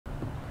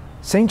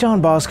St. John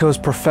Bosco's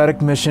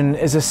prophetic mission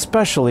is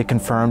especially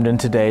confirmed in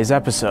today's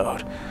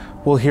episode.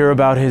 We'll hear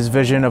about his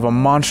vision of a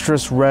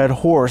monstrous red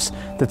horse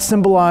that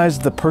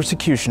symbolized the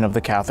persecution of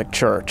the Catholic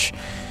Church.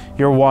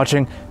 You're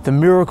watching The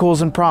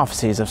Miracles and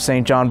Prophecies of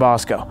St. John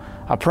Bosco,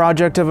 a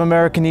project of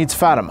American Needs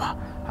Fatima.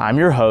 I'm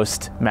your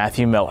host,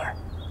 Matthew Miller.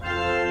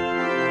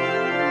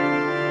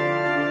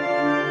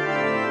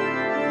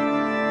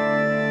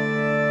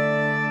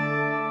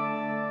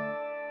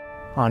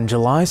 On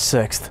July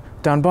 6th,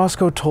 Don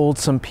Bosco told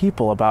some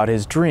people about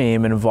his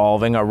dream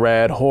involving a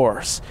red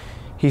horse.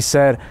 He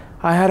said,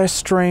 "I had a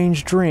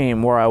strange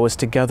dream where I was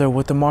together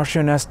with the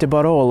Marchioness de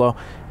Barolo,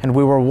 and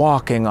we were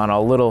walking on a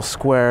little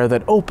square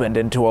that opened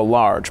into a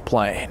large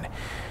plain.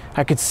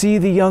 I could see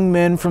the young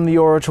men from the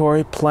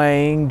oratory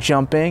playing,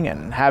 jumping,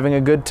 and having a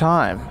good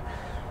time.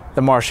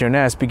 The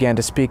Marchioness began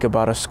to speak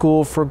about a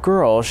school for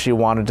girls she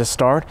wanted to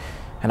start,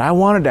 and I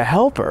wanted to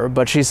help her,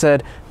 but she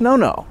said,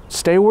 'No,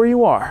 stay where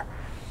you are.'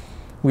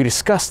 We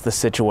discussed the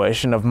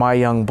situation of my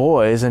young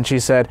boys, and she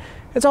said,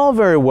 'It's all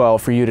very well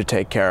for you to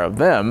take care of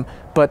them,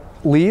 but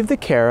leave the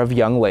care of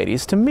young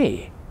ladies to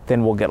me,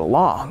 then we'll get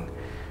along.'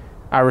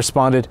 I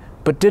responded,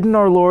 'But didn't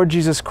our Lord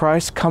Jesus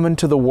Christ come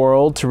into the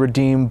world to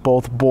redeem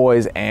both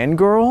boys and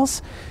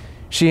girls?'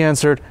 She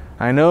answered,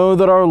 'I know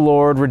that our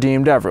Lord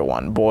redeemed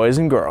everyone, boys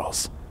and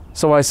girls.'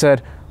 So I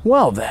said,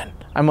 'Well then,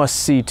 I must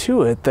see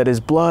to it that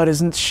his blood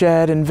isn't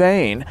shed in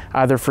vain,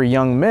 either for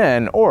young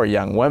men or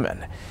young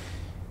women.'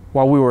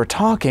 While we were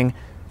talking,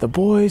 the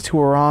boys who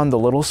were on the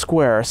little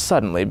square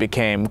suddenly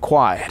became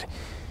quiet.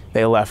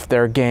 They left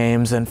their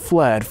games and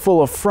fled,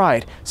 full of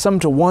fright, some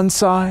to one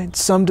side,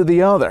 some to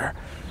the other.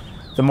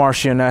 The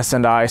Marchioness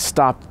and I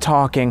stopped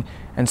talking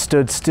and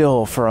stood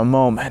still for a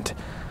moment.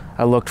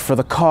 I looked for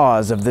the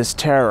cause of this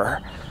terror.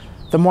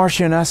 The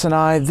Marchioness and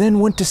I then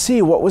went to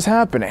see what was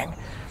happening.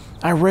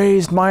 I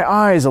raised my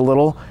eyes a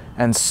little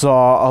and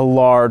saw a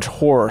large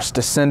horse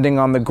descending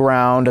on the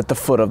ground at the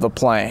foot of the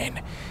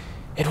plain.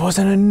 It was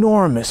an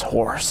enormous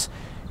horse.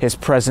 His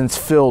presence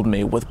filled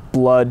me with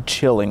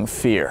blood-chilling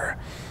fear.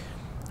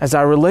 As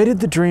I related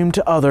the dream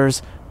to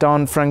others,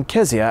 Don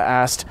Franchesia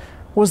asked,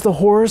 'Was the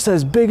horse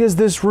as big as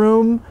this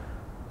room?'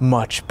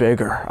 'Much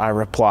bigger,' I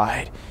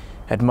replied.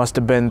 'It must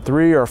have been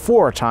 3 or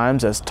 4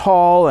 times as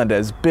tall and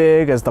as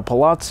big as the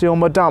Palazzo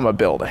Madama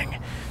building.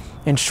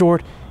 In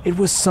short, it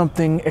was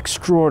something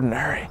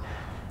extraordinary.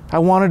 I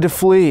wanted to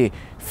flee,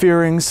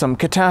 fearing some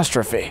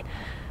catastrophe.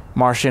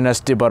 Marchioness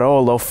de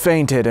Barolo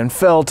fainted and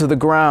fell to the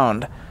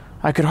ground.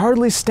 I could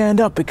hardly stand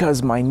up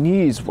because my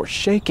knees were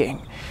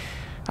shaking.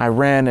 I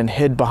ran and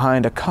hid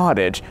behind a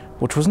cottage,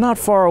 which was not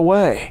far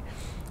away.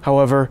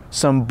 However,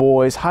 some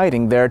boys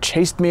hiding there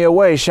chased me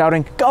away,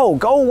 shouting, 'Go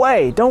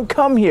away, don't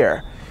come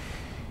here.'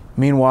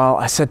 Meanwhile,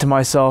 I said to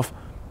myself,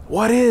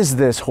 'What is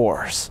this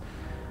horse?'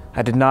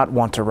 I did not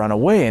want to run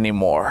away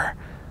anymore.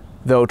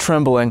 Though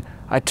trembling,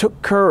 I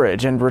took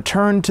courage and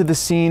returned to the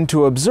scene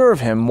to observe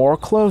him more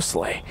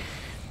closely.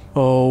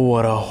 Oh,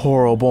 what a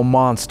horrible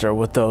monster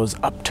with those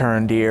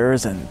upturned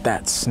ears and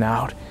that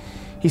snout.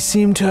 He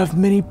seemed to have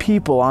many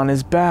people on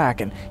his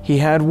back, and he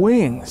had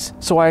wings,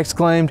 so I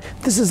exclaimed,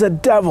 'This is a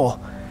devil!'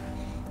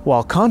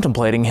 While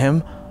contemplating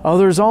him,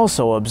 others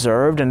also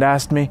observed and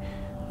asked me,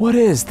 'What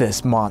is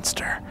this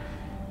monster?'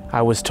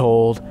 I was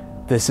told,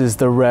 'This is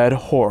the red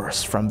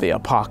horse from the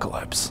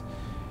Apocalypse.'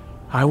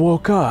 I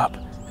woke up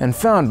and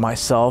found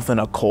myself in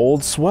a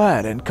cold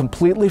sweat and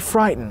completely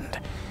frightened.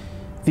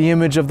 The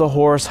image of the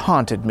horse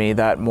haunted me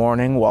that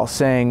morning while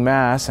saying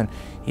Mass and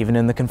even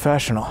in the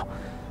confessional.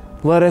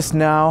 Let us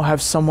now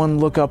have someone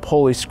look up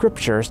Holy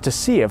Scriptures to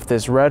see if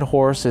this red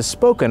horse is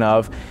spoken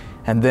of,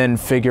 and then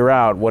figure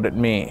out what it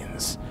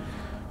means.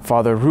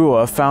 Father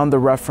Rua found the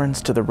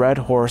reference to the red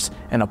horse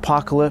in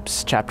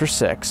Apocalypse chapter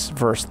 6,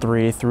 verse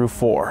 3 through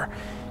 4.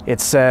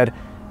 It said,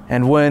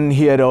 "And when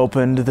he had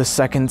opened the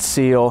second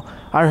seal,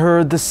 I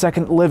heard the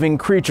second living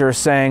creature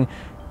saying,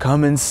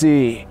 'Come and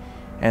see.'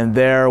 And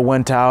there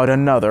went out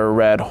another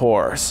red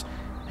horse.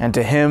 And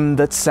to him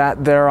that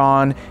sat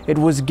thereon it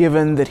was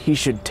given that he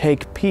should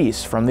take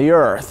peace from the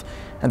earth,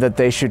 and that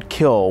they should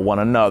kill one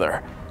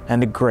another.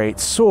 And a great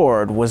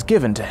sword was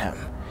given to him."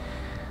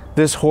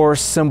 This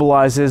horse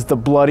symbolizes the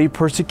bloody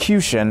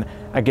persecution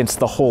against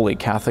the Holy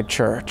Catholic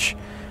Church.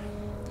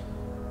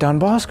 Don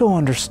Bosco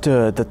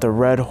understood that the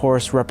red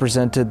horse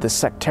represented the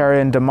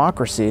sectarian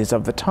democracies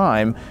of the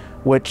time,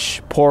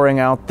 which, pouring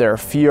out their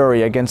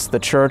fury against the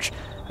Church,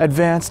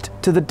 advanced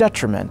to the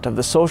detriment of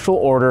the social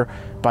order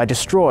by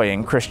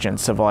destroying Christian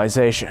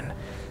civilization.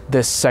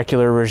 This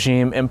secular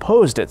regime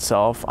imposed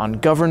itself on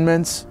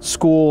governments,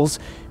 schools,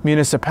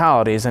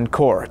 municipalities, and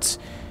courts.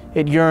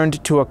 It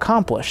yearned to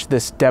accomplish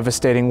this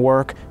devastating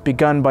work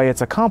begun by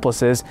its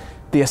accomplices,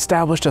 the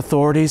established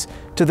authorities,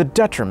 to the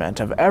detriment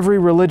of every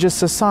religious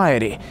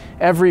society,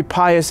 every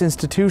pious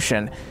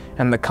institution,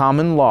 and the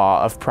common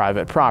law of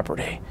private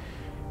property.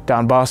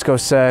 Don Bosco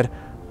said,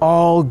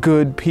 "All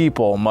good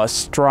people must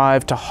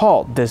strive to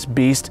halt this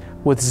beast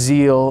with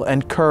zeal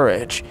and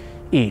courage,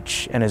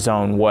 each in his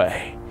own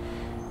way."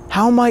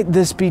 How might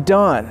this be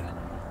done?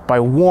 by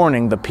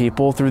warning the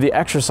people through the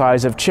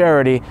exercise of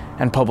charity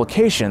and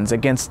publications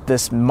against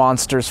this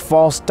monster's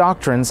false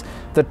doctrines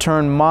that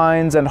turn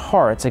minds and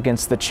hearts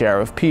against the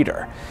chair of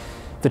Peter.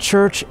 The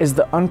church is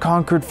the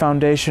unconquered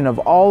foundation of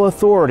all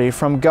authority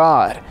from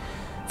God,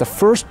 the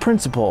first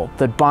principle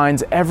that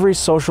binds every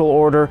social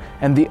order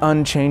and the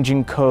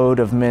unchanging code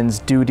of men's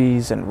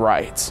duties and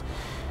rights.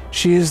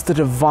 She is the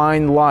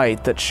divine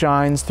light that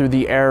shines through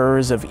the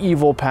errors of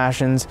evil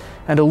passions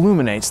and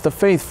illuminates the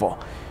faithful.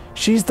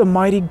 She's the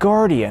mighty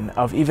guardian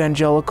of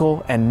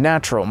evangelical and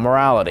natural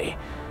morality.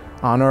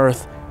 On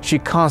earth, she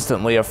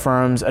constantly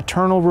affirms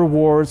eternal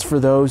rewards for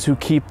those who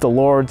keep the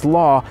Lord's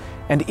law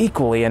and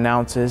equally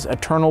announces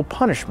eternal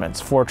punishments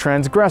for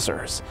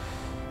transgressors.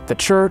 The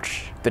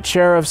Church, the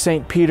chair of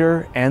St.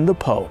 Peter, and the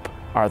Pope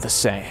are the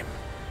same.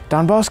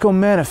 Don Bosco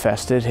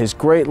manifested his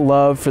great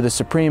love for the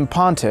Supreme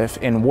Pontiff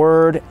in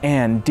word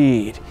and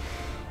deed.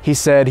 He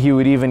said he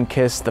would even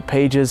kiss the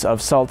pages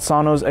of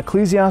Salzano's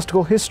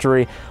ecclesiastical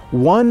history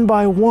one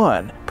by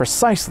one,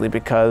 precisely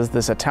because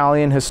this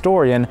Italian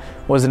historian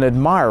was an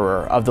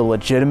admirer of the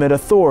legitimate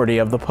authority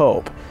of the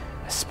Pope,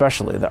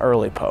 especially the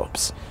early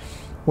popes.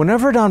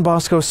 Whenever Don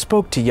Bosco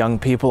spoke to young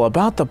people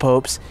about the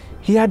popes,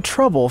 he had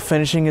trouble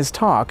finishing his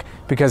talk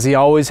because he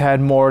always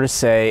had more to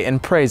say in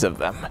praise of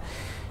them.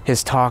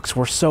 His talks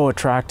were so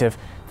attractive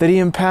that he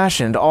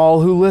impassioned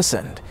all who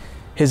listened.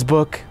 His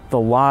book, The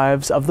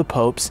Lives of the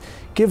Popes,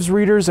 gives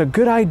readers a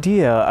good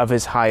idea of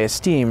his high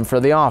esteem for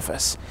the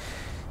office.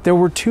 There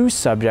were two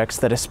subjects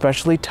that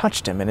especially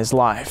touched him in his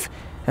life,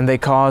 and they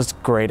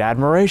caused great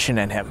admiration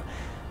in him: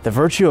 the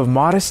virtue of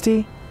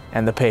modesty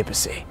and the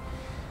papacy.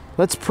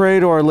 Let's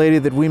pray to Our Lady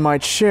that we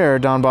might share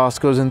Don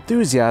Bosco's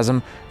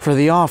enthusiasm for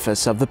the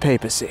office of the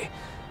papacy.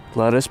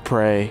 Let us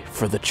pray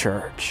for the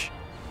Church.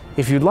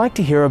 If you'd like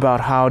to hear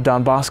about how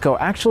Don Bosco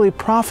actually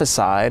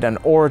prophesied an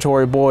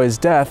oratory boy's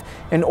death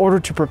in order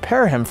to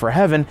prepare him for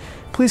heaven,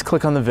 please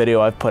click on the video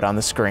I've put on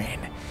the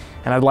screen.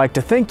 And I'd like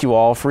to thank you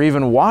all for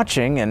even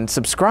watching and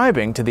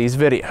subscribing to these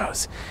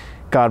videos.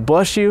 God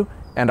bless you,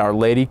 and Our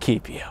Lady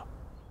keep you.